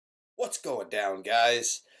What's going down,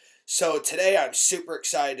 guys? So today I'm super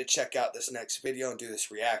excited to check out this next video and do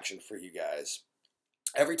this reaction for you guys.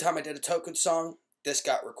 Every time I did a Token song, this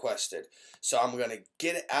got requested. So I'm going to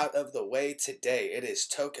get it out of the way today. It is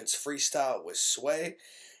Token's Freestyle with Sway.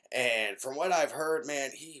 And from what I've heard, man,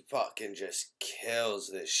 he fucking just kills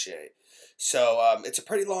this shit. So it's a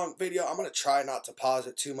pretty long video. I'm going to try not to pause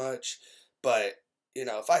it too much. But you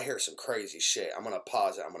know, if I hear some crazy shit, I'm going to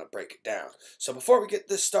pause it. I'm going to break it down. So before we get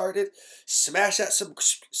this started, smash that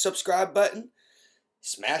subscribe button.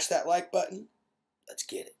 Smash that like button. Let's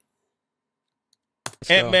get it.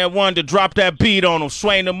 Ant-Man wanted to drop that beat on him.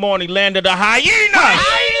 Sway in the morning, landed the hyenas!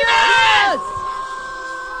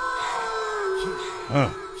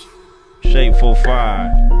 Shade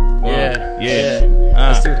 4-5. Yeah.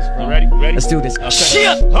 Let's do this, bro. Ready? Let's do this. Okay.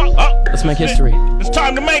 Shit! Let's make history. It's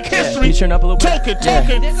time to make history. You turn up a little bit.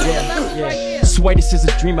 Token. Yeah. Sway, this is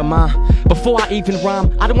a dream of mine. Before I even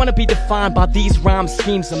rhyme, I don't want to be defined by these rhyme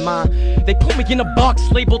schemes of mine. They put me in a box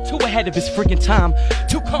labeled too ahead of his freaking time.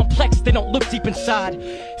 Too complex, they don't look deep inside.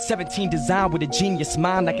 17 designed with a genius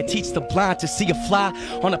mind that can teach the blind to see a fly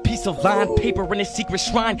on a piece of lined paper in a secret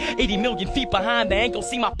shrine. 80 million feet behind, they ain't gon'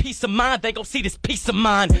 see my peace of mind. They gon' see this peace of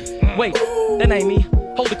mind. Wait, that ain't me.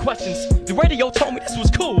 Hold the questions. The radio told me this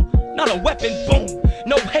was cool. Not a weapon, boom,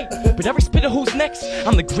 no hate. But every spitter who's next,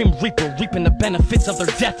 I'm the Grim Reaper, reaping the benefits of their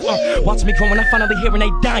death. Watch me grow when I finally hear and they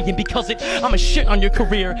dying because I'm a shit on your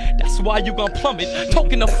career. That's why you gon' plummet,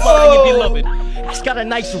 token the flying beloved. It's got a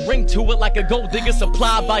nice ring to it like a gold digger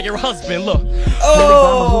supplied by your husband. Look.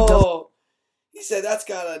 He said that's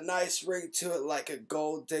got a nice ring to it like a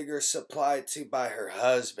gold digger supplied to by her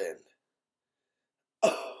husband.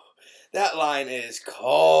 Oh. That line is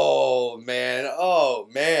cold, man. Oh,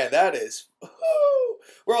 man, that is... Whoo.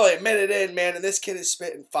 We're only a minute in, man, and this kid is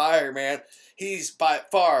spitting fire, man. He's by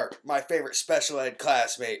far my favorite special ed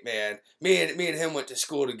classmate, man. Me and him went to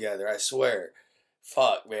school together, I swear.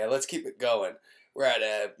 Fuck, man. Let's keep it going. We're at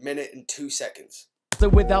a minute and 2 seconds.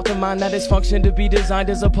 Without the mind that is function to be designed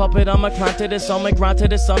as a puppet, I'm a climb to the sun, my grind to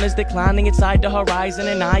the sun is declining inside the horizon,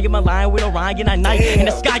 and I am aligned with Orion at night in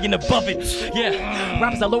the sky and above it. Yeah,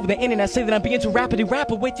 rappers all over the internet say that I'm being too rapidly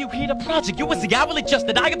rapper. Wait till you hear the project, you was the I will adjust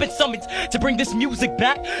that I have been summoned to bring this music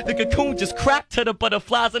back. The cocoon just cracked to the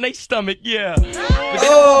butterflies in their stomach. Yeah, but they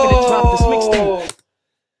don't want me to drop this mixtape.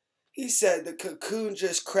 He said the cocoon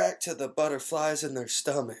just cracked to the butterflies in their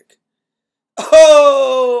stomach.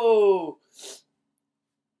 Oh!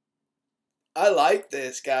 I like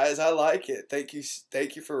this, guys. I like it. Thank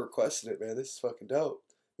you for requesting it, man. This is fucking dope.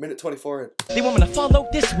 Minute 24 in. They want me to follow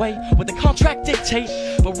this way, what the contract dictate.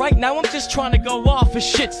 But right now I'm just trying to go off for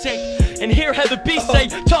shit's sake. And hear Heather B say,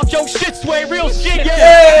 talk your shit, Sway, real shit,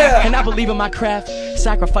 yeah. And I believe in my craft,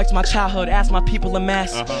 sacrifice my childhood, ask my people en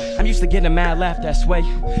masse. I'm used to getting a mad laugh that way.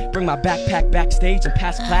 Bring my backpack backstage and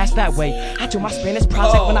pass class that way. I do my Spanish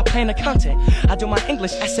project when I plan the content. I do my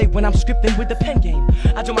English essay when I'm scripting with the pen game.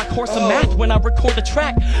 I do my course of math when I record the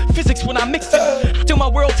track. Physics when I mix it. I do my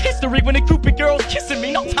world history when a group of girls kissing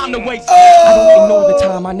me. No time to waste. I don't ignore the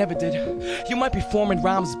time, I never did. You might be forming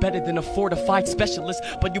rhymes better than a fortified specialist,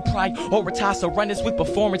 but you prioritize surrenders with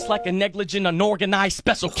performance like a negligent, unorganized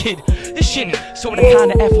special kid. This shit sorta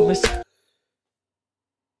kinda effortless.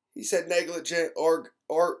 He said negligent or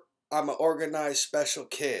I'm an organized special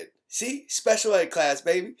kid. See? Special ed class,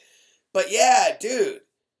 baby. But yeah, dude.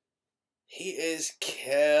 He is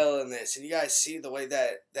killing this. And you guys see the way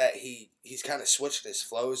that he's kind of switching his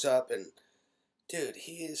flows up, and dude,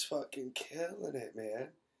 he is fucking killing it, man.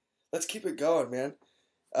 Let's keep it going, man.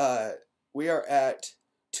 We are at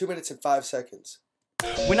 2 minutes and 5 seconds.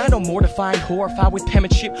 When I know mortified, horrified with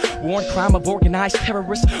penmanship, warned crime of organized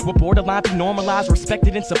terrorists, we're borderline to normalized,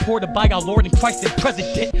 respected and supported by our Lord and Christ and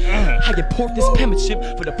President. I import this penmanship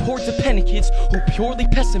for the poor dependent kids who purely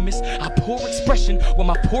pessimists. I pour expression with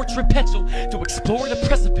my portrait pencil to explore the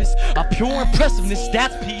precipice of pure impressiveness.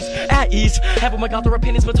 That's peace at ease. Everyone got their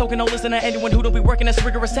opinions, but token no listen to anyone who don't be working as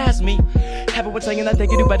rigorous as me. Everyone saying that they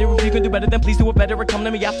can do better. If you can do better, then please do it better and come to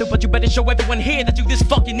me after. But you better show everyone here that you this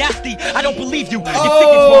fucking nasty. I don't believe you. You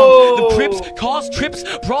think it's wrong. The Crips cause trips.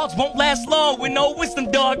 Broads won't last long with no wisdom,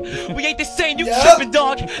 dog. We ain't the same, you tripping,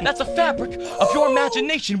 dog. That's a fabric of your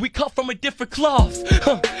imagination. We cut from a different cloth.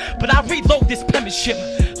 But I reload this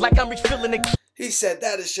penmanship like I'm refilling it. He said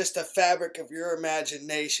that is just a fabric of your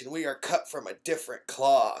imagination. We are cut from a different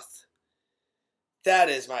cloth. That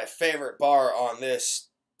is my favorite bar on this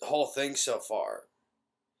whole thing so far.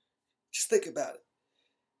 Just think about it.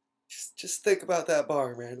 Just think about that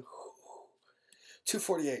bar, man.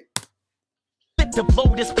 248. set to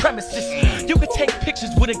blow this premises. You could take pictures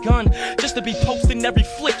with a gun just to be posting every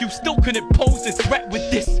flick. You still couldn't pose this threat with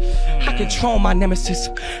this. I control my nemesis.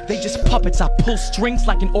 They just puppets. I pull strings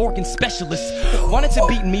like an organ specialist. Wanting to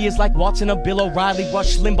beat me is like watching a Bill O'Reilly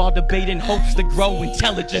Rush Limbaugh debate in hopes to grow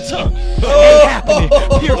intelligence. Ain't happening.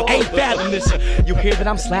 Here ain't fathom this. You hear that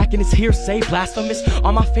I'm slacking, it's hearsay, blasphemous.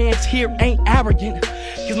 All my fans here ain't arrogant,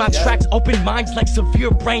 cause my tracks open minds like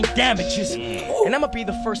severe brain damages. And I'ma be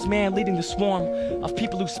the first man leading the swarm of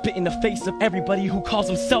people who spit in the face of everybody who calls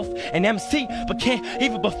himself an MC but can't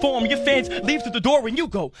even perform. Your fans leave through the door when you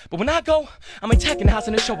go, but when I go, I'm attacking the house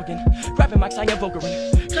in the show again. Rapping mics I am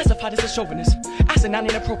vulgarin', classified as a chauvinist, asinine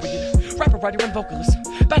inappropriate, rapper, writer, and vocalist.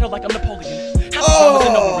 Battle like I'm Napoleon.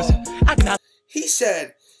 He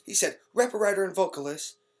said, rapper, writer, and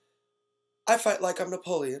vocalist. I fight like I'm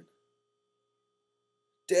Napoleon.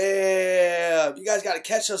 Damn, you guys got to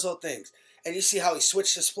catch those little things. And you see how he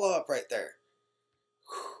switched his flow up right there.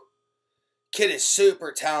 Whew. Kid is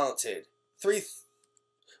super talented.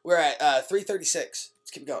 We're at 336.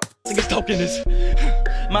 Let's keep going. This token is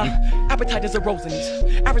my appetite is a rose in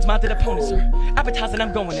these average-minded opponents are appetizing.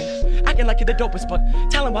 I'm going in, acting like you're the dopest, but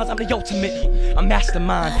talent-wise I'm the ultimate. I'm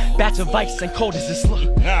mastermind, batch of vice and cold as this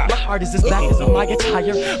look. My heart is as black as my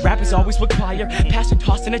attire. Rappers always require passion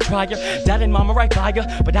tossed in a dryer. Dad and mama right by ya,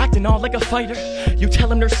 but acting all like a fighter. You tell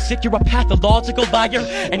them they're sick, you're a pathological liar,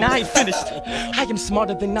 and I ain't finished. I am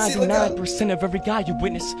smarter than 99% of every guy you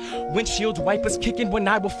witness. Windshield wipers kicking when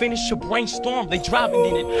I will finish. Your brainstorm, they driving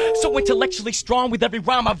in it. So intellectually strong with every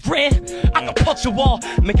rhyme I've ran. I can punch a wall,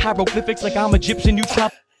 make hieroglyphics like I'm Egyptian. You try.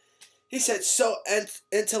 He said, so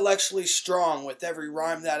intellectually strong with every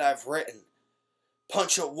rhyme that I've written.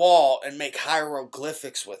 Punch a wall and make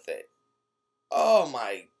hieroglyphics with it. Oh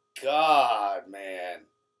my God, man.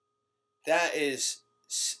 That is...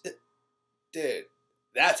 Dude,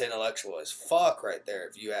 that's intellectual as fuck right there,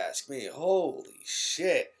 if you ask me. Holy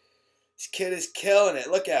shit. This kid is killing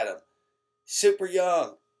it. Look at him. Super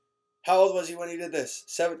young. How old was he when he did this?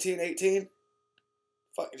 17, 18?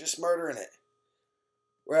 Fucking just murdering it.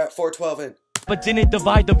 We're at 412 in. But didn't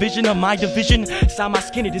divide the vision of my division. Saw my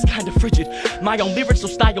skin, it is kind of frigid. My own lyrics so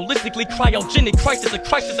stylistically cryogenic. Crisis,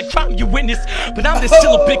 a crime you witness. But I'm just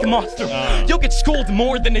still a big monster. You'll get schooled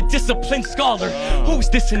more than a disciplined scholar. Who's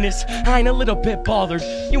this and this? I ain't a little bit bothered.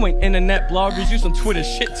 You ain't internet bloggers, you some Twitter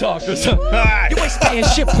shit talkers. You ain't saying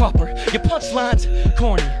shit proper. Your punchlines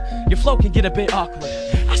corny. Your flow can get a bit awkward.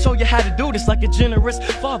 I show you how to do this like a generous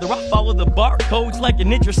father. I follow the barcodes like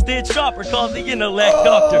an interested shopper. Call the intellect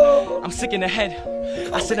doctor. I'm sick in the head.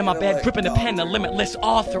 I sit in my bed gripping the pen, a limitless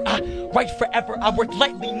author. I write forever, I work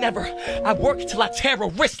lightly, never. I work till I tear a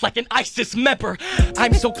wrist like an ISIS member.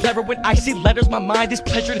 I'm so clever when I see letters, my mind is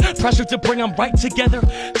pleasured. Pressure to bring them right together.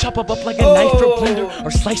 Chop them up like a knife or blender,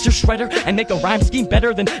 or slice your shredder and make a rhyme scheme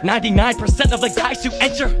better than 99% of the guys who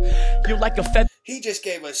enter. You're like a fed. He just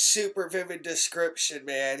gave a super vivid description,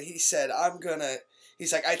 man. He said,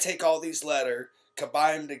 he's like, I take all these letters,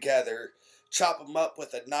 combine them together, chop them up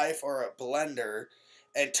with a knife or a blender,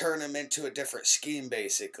 and turn them into a different scheme,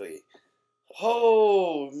 basically.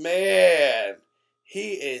 Oh, man.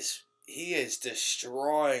 He is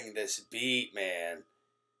destroying this beat, man.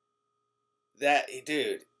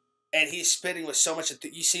 Dude. And he's spitting with so much,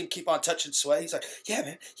 you see him keep on touching sway. He's like, yeah,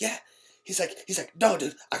 man, yeah. He's like, no,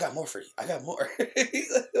 dude, I got more for you. I got more.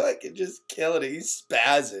 He's like, just killing it. He's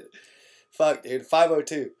spazzing. Fuck, dude.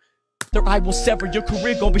 502. I will sever your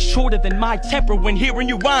career, gonna be shorter than my temper when hearing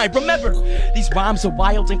you rhyme. Remember, these rhymes are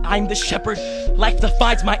wild and I'm the shepherd. Life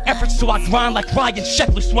defines my efforts, so I grind like Ryan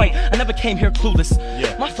Sheckler sway. I never came here clueless.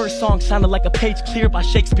 My first song sounded like a page clear by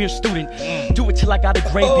Shakespeare's student. Do it till I got a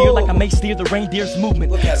gray beard like I may steer the reindeer's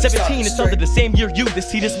movement. 17, it's under the same year you, this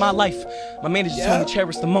seed is my life. My manager told me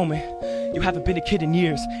cherish the moment. You haven't been a kid in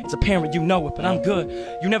years, it's apparent you know it, but I'm good.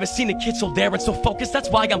 You never seen a kid so there and so focused, that's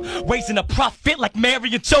why I'm raising a prophet like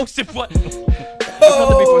Mary and Joseph. What?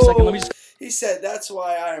 He said, that's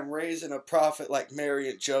why I am raising a prophet like Mary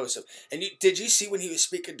and Joseph. And did you see when he was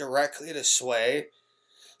speaking directly to Sway?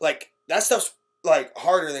 Like, that stuff's like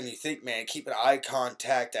harder than you think, man. Keeping eye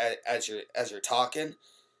contact as you're talking.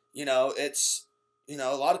 You know, it's, you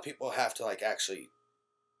know, a lot of people have to like actually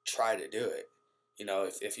try to do it. You know,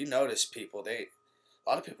 if you notice people, a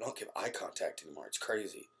lot of people don't give eye contact anymore. It's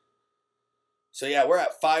crazy. So yeah, we're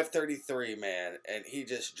at 533, man, and he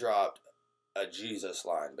just dropped a Jesus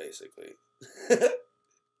line, basically.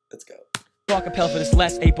 Let's go. Acapella for this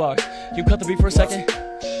last 8 bars. Can you cut the beat for a second?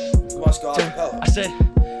 Who wants to go acapella?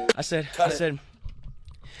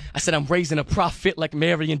 I said I'm raising a prophet like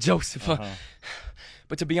Mary and Joseph.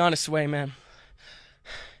 But to be honest, Sway, man,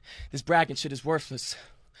 this bragging shit is worthless.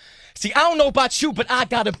 See, I don't know about you, but I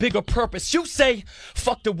got a bigger purpose. You say,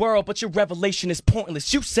 fuck the world, but your revelation is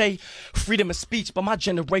pointless. You say, freedom of speech, but my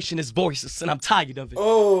generation is voiceless, and I'm tired of it.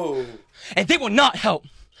 Oh. And they will not help.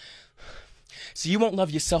 So you won't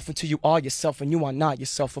love yourself until you are yourself, and you are not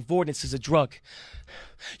yourself. Avoidance is a drug.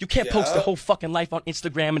 You can't post your whole fucking life on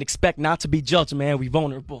Instagram and expect not to be judged, man. We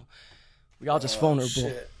vulnerable. We all just vulnerable.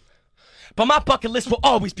 Shit. But my bucket list will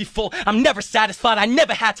always be full. I'm never satisfied. I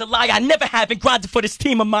never had to lie. I never have been grinding for this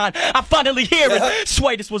team of mine. I'm finally here. And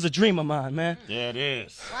swear this was a dream of mine, man. Yeah, it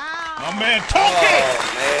is. Wow. My man talking.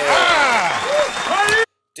 Oh, man.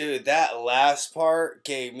 Dude, that last part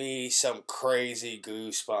gave me some crazy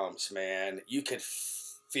goosebumps, man. You could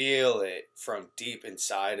feel it from deep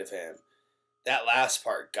inside of him. That last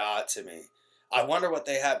part got to me. I wonder what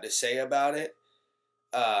they have to say about it.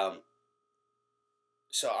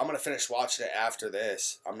 So I'm going to finish watching it after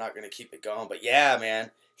this. I'm not going to keep it going. But yeah,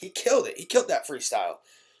 man, he killed it. He killed that freestyle.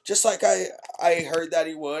 Just like I heard that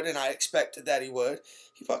he would and I expected that he would.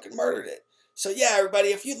 He fucking murdered it. So yeah, everybody,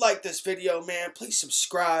 if you like this video, man, please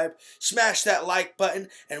subscribe. Smash that like button.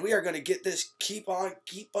 And we are going to get this keep on,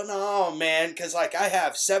 man. Because like I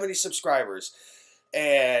have 70 subscribers.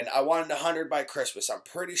 And I wanted 100 by Christmas. I'm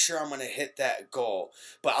pretty sure I'm going to hit that goal.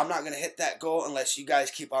 But I'm not going to hit that goal unless you guys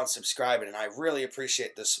keep on subscribing. And I really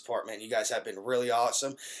appreciate the support, man. You guys have been really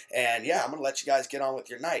awesome. And yeah, I'm going to let you guys get on with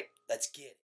your night. Let's get it.